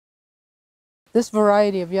This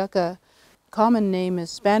variety of yucca, common name is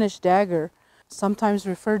Spanish dagger, sometimes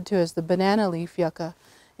referred to as the banana leaf yucca.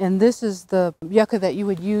 And this is the yucca that you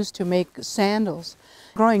would use to make sandals.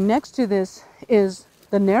 Growing next to this is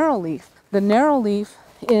the narrow leaf. The narrow leaf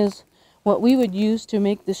is what we would use to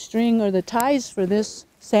make the string or the ties for this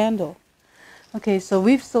sandal. Okay, so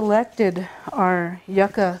we've selected our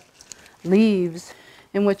yucca leaves,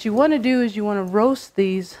 and what you want to do is you want to roast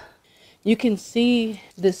these. You can see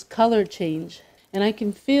this color change, and I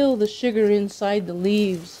can feel the sugar inside the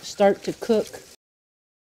leaves start to cook.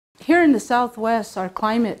 Here in the Southwest, our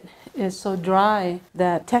climate is so dry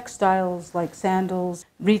that textiles like sandals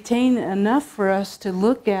retain enough for us to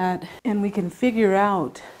look at, and we can figure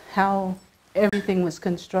out how everything was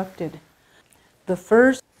constructed. The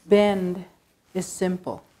first bend is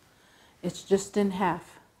simple. It's just in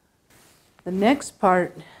half. The next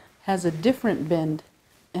part has a different bend,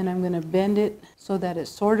 and I'm going to bend it so that it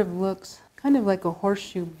sort of looks kind of like a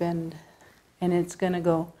horseshoe bend. And it's going to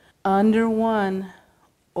go under one,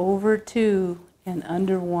 over two, and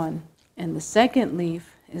under one. And the second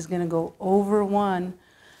leaf is going to go over one,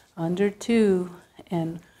 under two,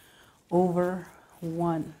 and over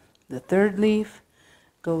one. The third leaf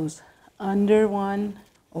goes under one,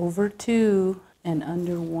 over two, and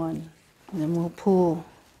under one. And then we'll pull.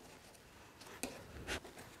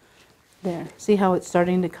 There. See how it's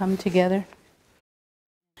starting to come together?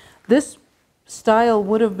 This style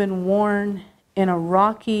would have been worn in a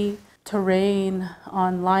rocky terrain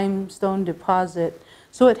on limestone deposit.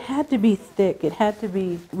 So it had to be thick. It had to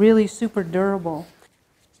be really super durable.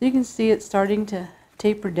 So you can see it starting to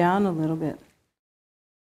taper down a little bit.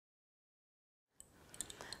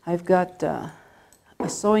 I've got a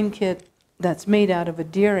sewing kit that's made out of a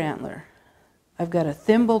deer antler. I've got a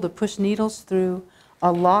thimble to push needles through,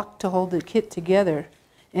 a lock to hold the kit together,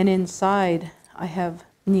 and inside I have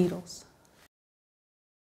needles.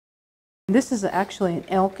 This is actually an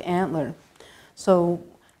elk antler. So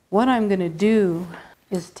what I'm going to do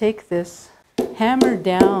is take this, hammer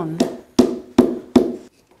down.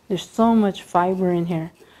 There's so much fiber in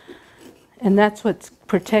here, and that's what's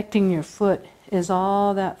protecting your foot, is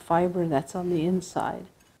all that fiber that's on the inside.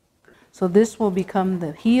 So this will become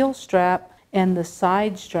the heel strap and the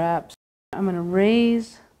side straps. I'm going to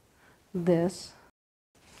raise this,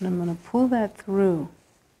 and I'm going to pull that through.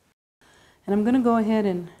 And I'm going to go ahead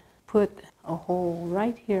and put a hole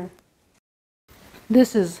right here.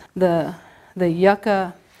 This is the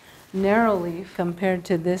yucca narrow leaf compared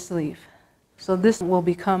to this leaf. So this will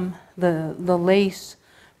become the lace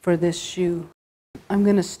for this shoe. I'm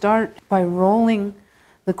going to start by rolling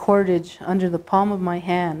the cordage under the palm of my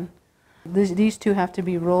hand. These two have to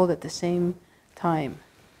be rolled at the same time.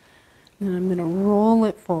 And I'm going to roll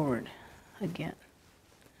it forward again.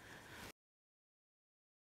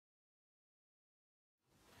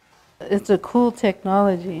 It's a cool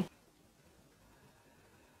technology.